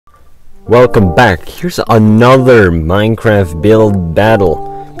Welcome back. Here's another Minecraft build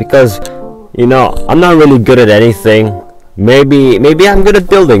battle. Because, you know, I'm not really good at anything. Maybe I'm good at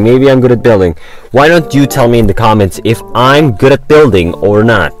building. Why don't you tell me in the comments if I'm good at building or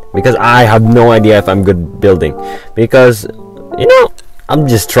not? Because I have no idea if I'm good at building. Because, you know, I'm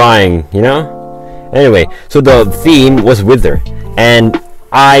just trying, you know? Anyway, so the theme was Wither. And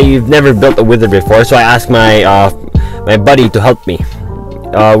I've never built a Wither before, so I asked my my buddy to help me.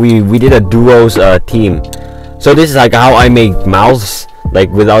 We did a duos team. So this is like how I make mouths, like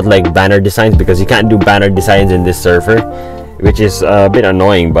without like banner designs, because you can't do banner designs in this server, which is a bit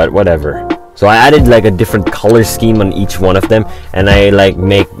annoying, but whatever. So I added like a different color scheme on each one of them, and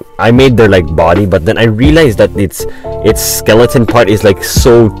I made their like body, but then I realized that its skeleton part is like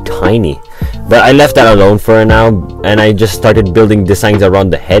so tiny. But I left that alone for now, and I just started building designs around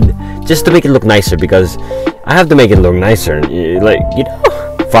the head just to make it look nicer, because I have to make it look nicer. Like, you know,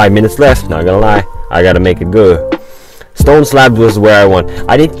 5 minutes left, not gonna lie, I gotta make it good. Stone slabs was where I want.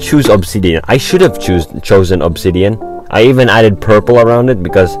 I didn't choose obsidian. I should have chosen obsidian. I even added purple around it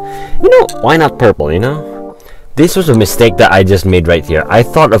because, you know, why not purple, you know? This was a mistake that I just made right here. I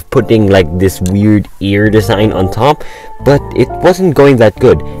thought of putting like this weird ear design on top, but it wasn't going that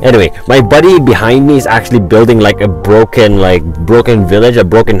good. Anyway, my buddy behind me is actually building like a broken village, a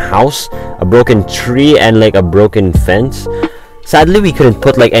broken house, a broken tree, and like a broken fence. Sadly, we couldn't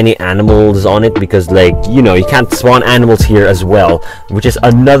put like any animals on it because, like, you know, you can't spawn animals here as well, which is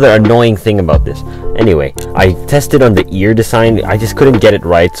another annoying thing about this. Anyway, I tested on the ear design. I just couldn't get it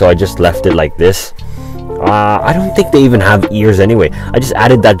right, so I just left it like this. I don't think they even have ears anyway. I just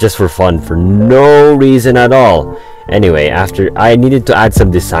added that just for fun, for no reason at all. Anyway, after I needed to add some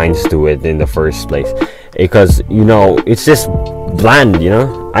designs to it in the first place, because, you know, it's just bland, you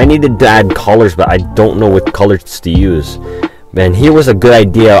know. I needed to add colors, but I don't know what colors to use. Man, here was a good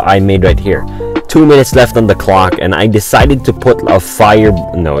idea I made right here. 2 minutes left on the clock, and I decided to put a fire.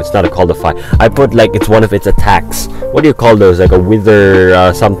 No, it's not called a fire. I put like it's one of its attacks. What do you call those? Like a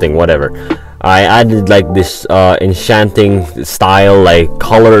wither something, whatever. I added like this enchanting style, like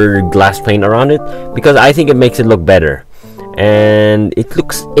colored glass paint around it, because I think it makes it look better. And it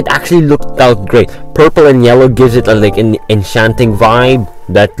actually looked out great. Purple and yellow gives it a, like an enchanting vibe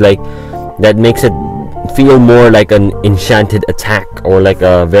that makes it feel more like an enchanted attack, or like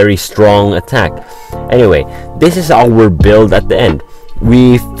a very strong attack. Anyway, this is our build at the end.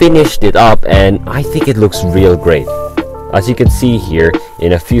 We finished it up, and I think it looks real great. As you can see here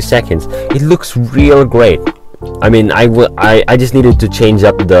in a few seconds, it looks real great. I mean, I just needed to change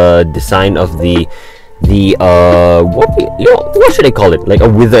up the design of the what should I call it, like a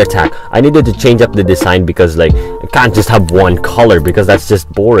wither attack. I needed to change up the design because, like, I can't just have one color, because that's just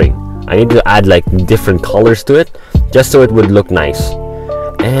boring. I need to add like different colors to it just so it would look nice.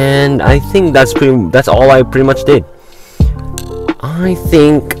 And I think that's all I pretty much did. I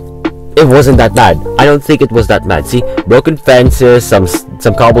think it wasn't that bad. I don't think it was that bad. See, broken fences, some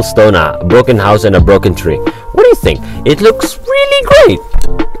cobblestone, a broken house, and a broken tree. What do you think? It looks really great.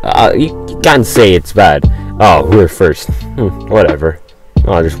 You can't say it's bad. Oh, we're first. Whatever.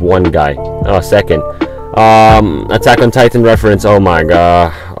 Oh, there's one guy. Oh, second. Attack on Titan reference. Oh my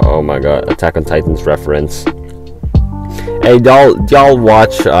god, Attack on Titan's reference. Hey, y'all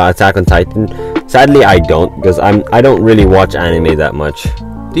watch Attack on Titan? Sadly, I don't, because I don't really watch anime that much.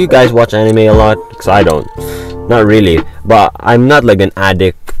 Do you guys watch anime a lot? Because I don't. Not really. But I'm not like an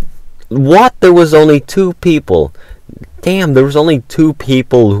addict. What? There was only 2 people. Damn, there was only 2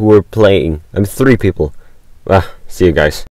 people who were playing. I mean, 3 people. See you guys.